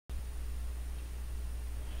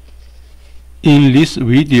In this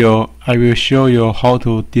video, I will show you how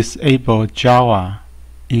to disable Java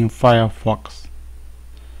in Firefox.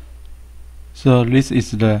 So this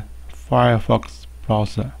is the Firefox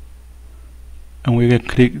browser, and we can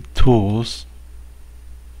click Tools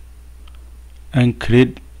and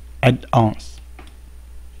click Add-ons.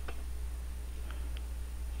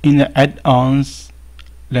 In the Add-ons,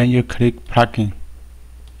 then you click Plugin.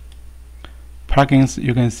 Plugins,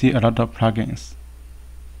 you can see a lot of plugins.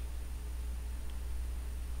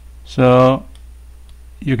 So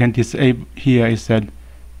you can disable. Here it said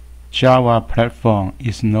Java platform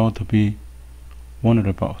is known to be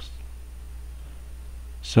vulnerable.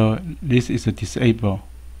 So this is a disable.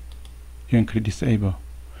 You can click disable.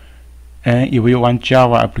 And if you want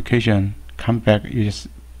Java application come back, you just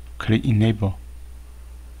click enable.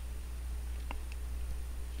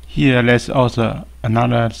 Here there's also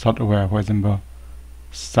another software, for example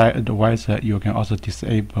Site Advisor. You can also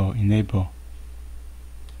disable, enable,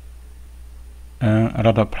 and a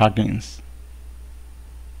lot of plugins.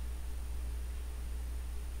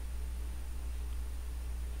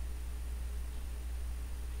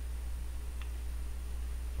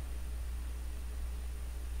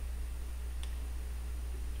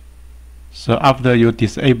 So after you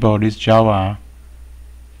disable this Java,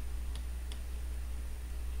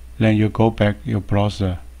 then you go back your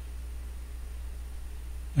browser,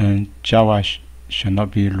 and Java should not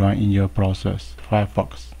be run in your browsers,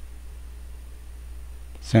 Firefox.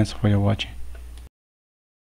 Thanks for your watching.